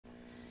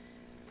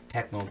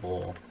Tecmo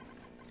Bowl.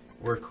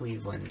 We're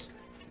Cleveland.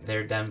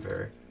 They're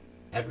Denver.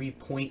 Every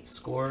point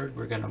scored,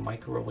 we're gonna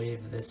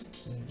microwave this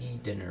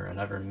TV dinner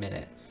another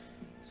minute.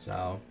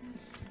 So,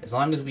 as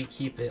long as we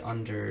keep it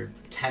under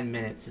 10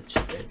 minutes,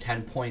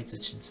 10 points,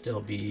 it should still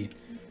be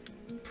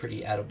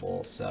pretty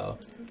edible. So,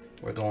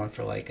 we're going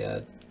for like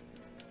a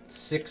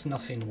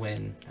 6-0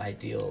 win,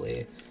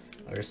 ideally.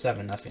 Or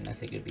 7-0, I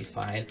think it'd be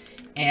fine.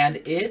 And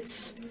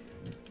it's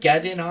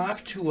getting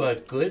off to a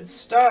good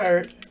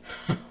start.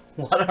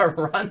 What a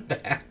run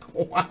back.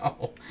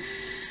 Wow.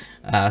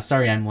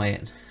 Sorry I'm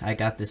late. I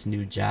got this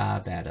new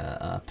job at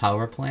a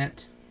power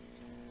plant.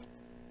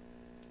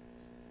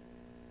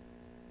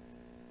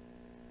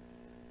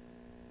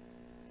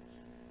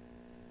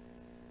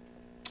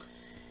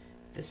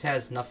 This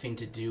has nothing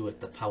to do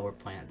with the power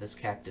plant. This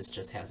cactus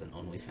just has an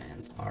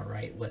OnlyFans.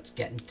 Alright, let's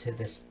get into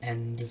this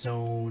end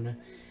zone.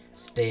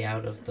 Stay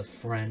out of the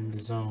friend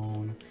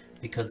zone.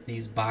 Because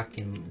these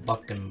bucking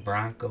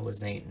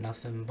Broncos ain't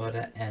nothing but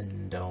a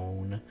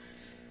endone.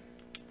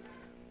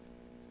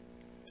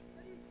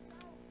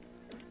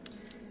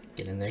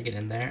 Get in there, get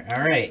in there.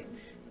 Alright.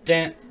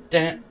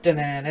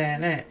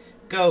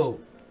 Go!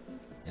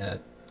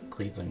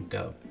 Cleveland,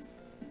 go.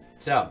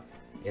 So,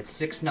 it's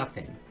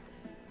 6-0.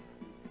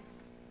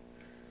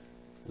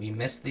 We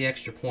missed the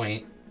extra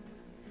point.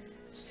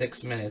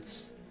 6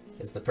 minutes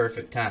is the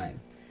perfect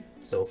time.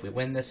 So if we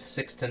win this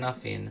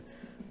 6-0,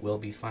 we'll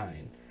be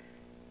fine.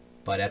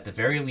 But at the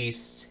very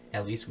least,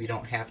 at least we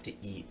don't have to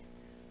eat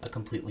a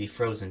completely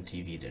frozen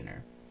TV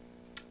dinner.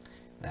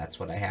 That's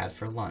what I had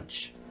for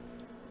lunch.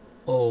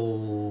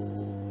 Okay,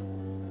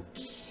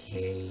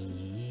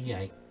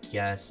 I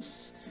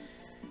guess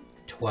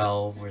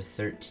 12 or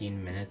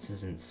 13 minutes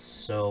isn't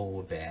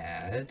so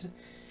bad.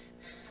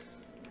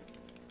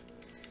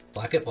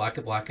 Block it, block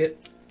it, block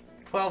it.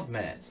 12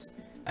 minutes.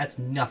 That's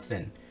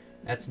nothing.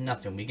 That's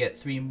nothing. We get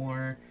 3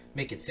 more,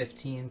 make it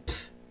 15.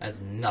 Pfft,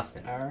 that's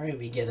nothing. Alright,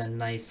 we get a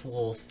nice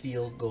little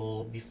field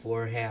goal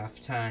before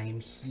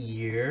halftime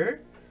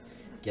here.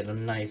 Get a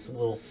nice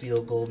little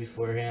field goal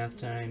before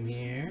halftime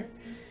here.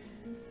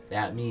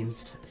 That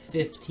means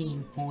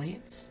 15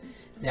 points.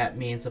 That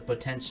means a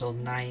potential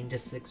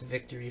 9-6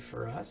 victory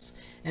for us.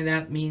 And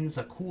that means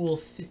a cool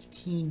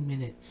 15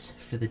 minutes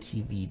for the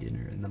TV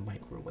dinner in the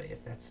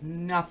microwave. That's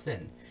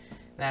nothing.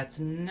 That's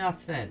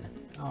nothing.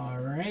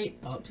 Alright,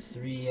 up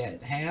 3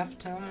 at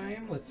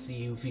halftime. Let's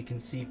see if we can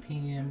see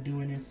Pam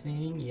doing her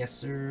thing. Yes,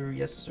 sir.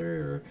 Yes,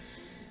 sir.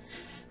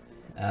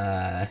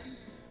 They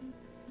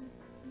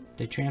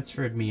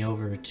transferred me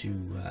over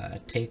to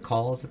take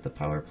calls at the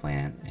power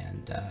plant,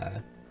 and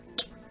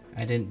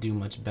I didn't do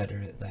much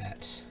better at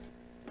that.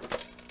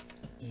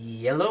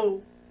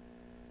 Yellow.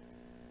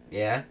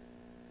 Yeah?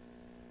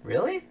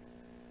 Really?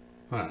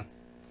 Huh.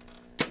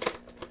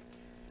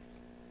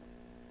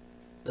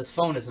 This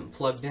phone isn't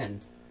plugged in.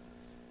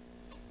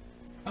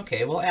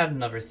 Okay, we'll add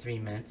another 3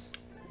 minutes.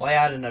 We'll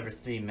add another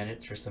 3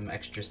 minutes for some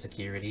extra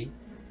security.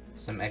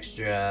 Some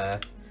extra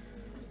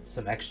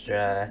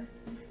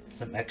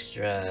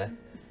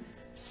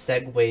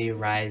Segway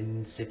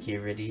riding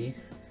security.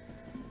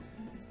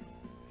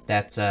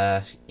 That's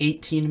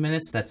 18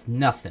 minutes. That's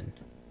nothing.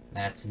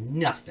 That's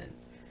nothing.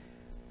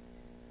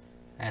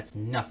 That's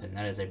nothing.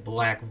 That is a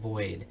black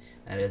void.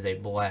 That is a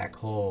black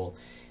hole.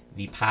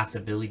 The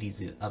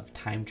possibilities of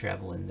time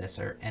travel in this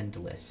are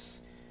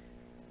endless.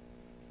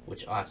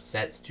 Which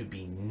offsets to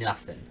be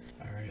nothing.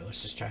 Alright,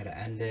 let's just try to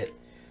end it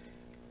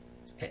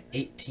at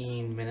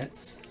 18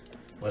 minutes.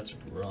 Let's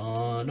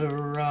run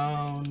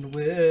around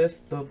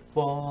with the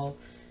ball.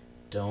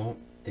 Don't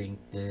think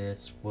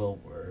this will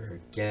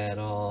work at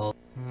all.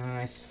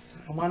 I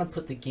want to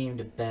put the game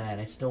to bed.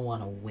 I still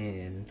want to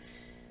win.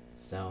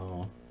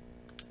 So,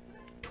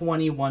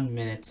 21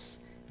 minutes.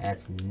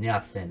 That's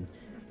nothing.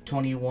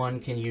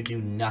 21, can you do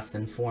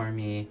nothing for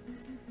me?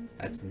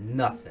 That's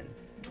nothing.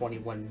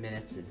 21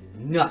 minutes is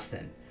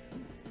nothing.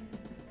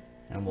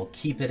 And we'll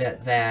keep it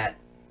at that.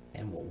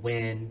 And we'll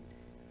win.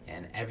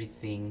 And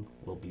everything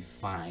will be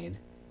fine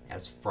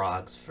as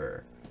frog's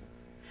fur.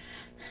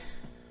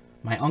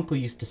 My uncle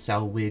used to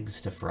sell wigs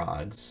to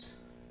frogs.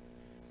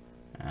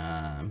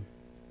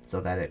 So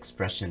that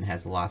expression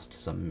has lost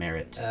some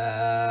merit.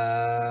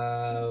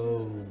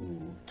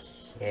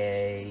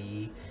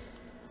 Okay.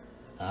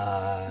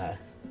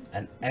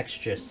 An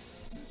extra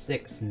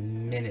 6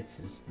 minutes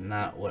is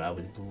not what I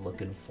was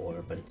looking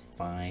for, but it's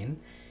fine.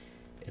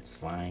 It's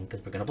fine,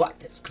 because we're gonna block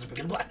this, because we're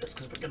gonna block this,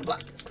 because we're gonna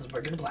block this, because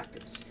we're gonna block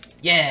this.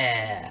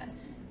 Yeah!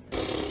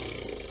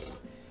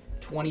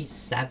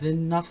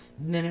 27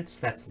 minutes?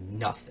 That's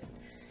nothing.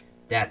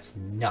 That's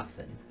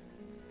nothing.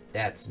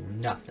 That's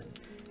nothing.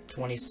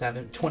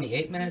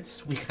 28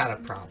 minutes? We got a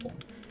problem.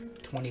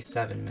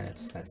 27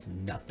 minutes, that's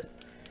nothing.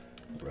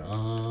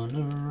 Run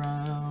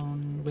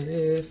around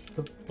with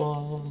the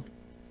ball.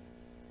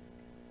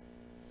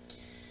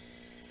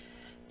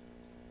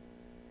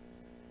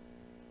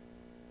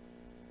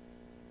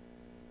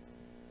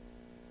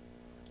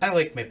 I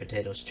like my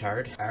potatoes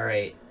charred.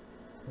 Alright,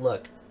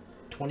 look,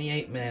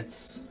 28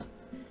 minutes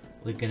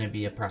was gonna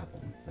be a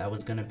problem. That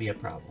was gonna be a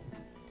problem.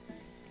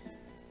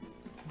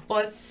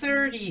 But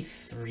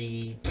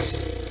 33,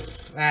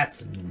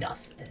 that's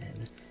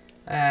nothing.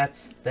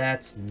 That's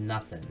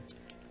nothing.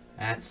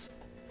 That's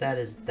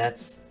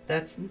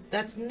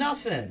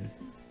nothing.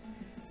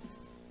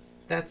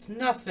 That's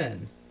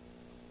nothing.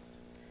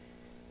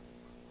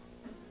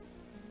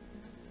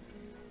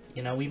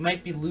 You know, we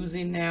might be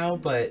losing now,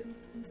 but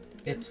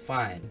it's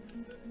fine.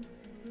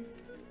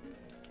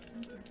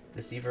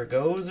 This either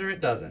goes or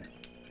it doesn't.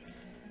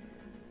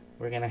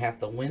 We're gonna have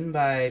to win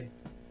by...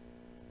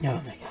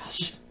 Oh my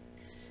gosh.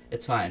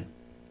 It's fine.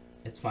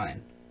 It's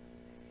fine.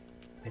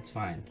 It's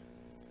fine.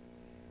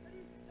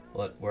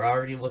 Look, we're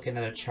already looking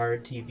at a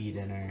charred TV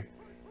dinner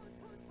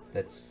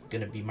that's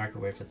gonna be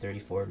microwaved for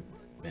 34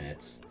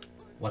 minutes.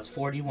 What's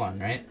 41,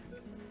 right?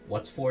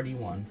 What's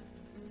 41?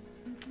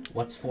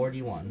 What's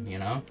 41, you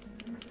know?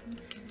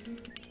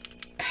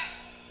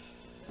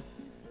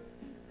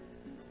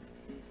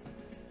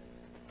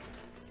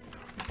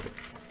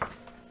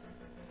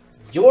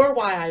 You're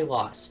why I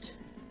lost.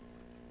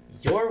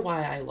 You're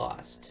why I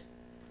lost.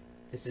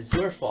 This is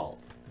your fault.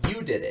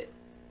 You did it.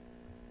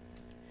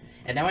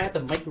 And now I have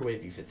to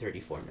microwave you for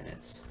 34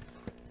 minutes.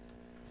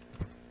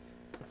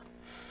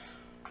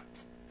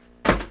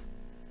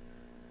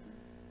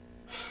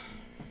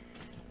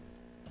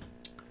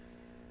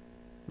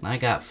 I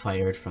got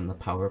fired from the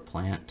power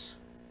plant.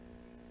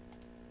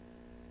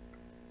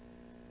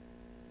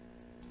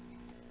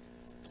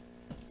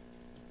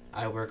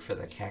 I work for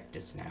the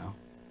cactus now.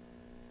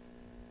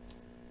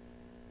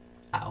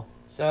 Ow.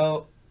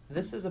 So,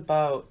 this is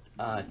about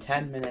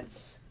 10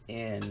 minutes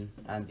in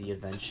on the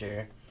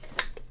adventure.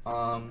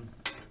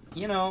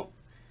 You know,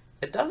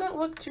 it doesn't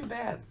look too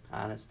bad,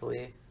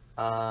 honestly.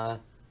 You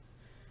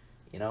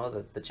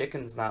know, the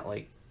chicken's not,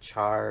 like,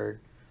 charred.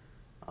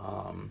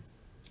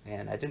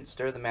 And I didn't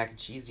stir the mac and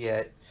cheese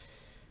yet.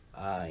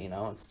 You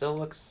know, it still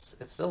looks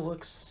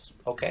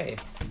okay.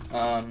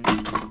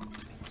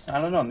 So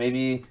I don't know,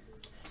 maybe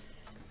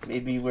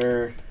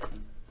we're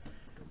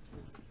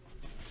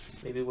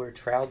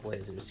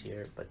trailblazers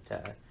here, but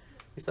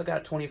we still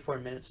got 24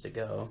 minutes to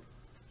go.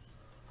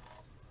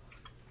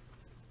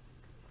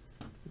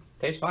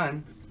 Tastes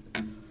fine.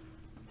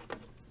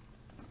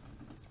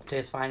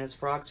 Tastes fine as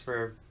frogs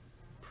for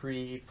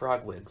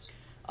pre-frog wigs.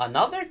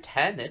 Another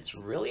 10, it's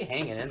really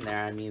hanging in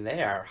there. I mean,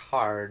 they are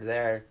hard.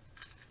 They're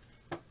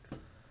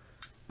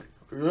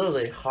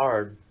really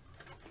hard.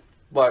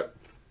 But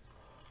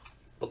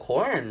the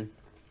corn,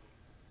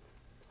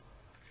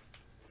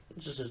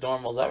 it's just as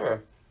normal as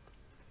ever.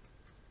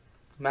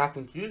 Mac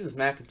and cheese is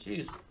mac and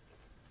cheese.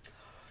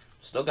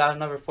 Still got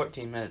another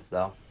 14 minutes,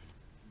 though.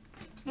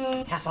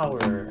 Half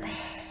hour.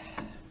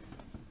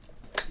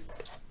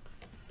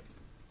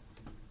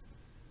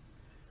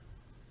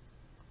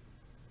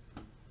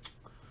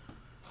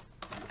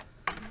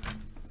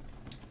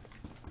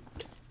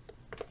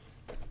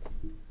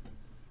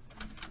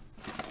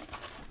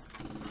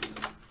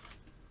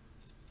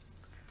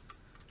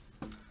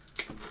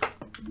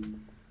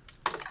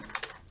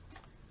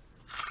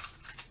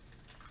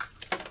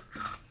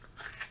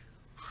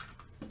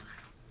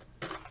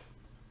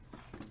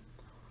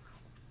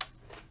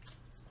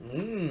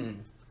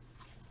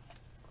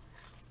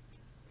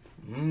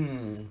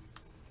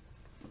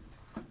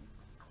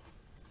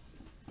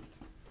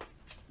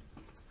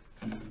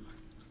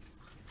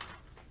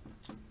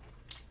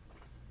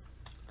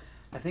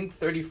 I think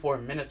 34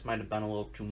 minutes might have been a little too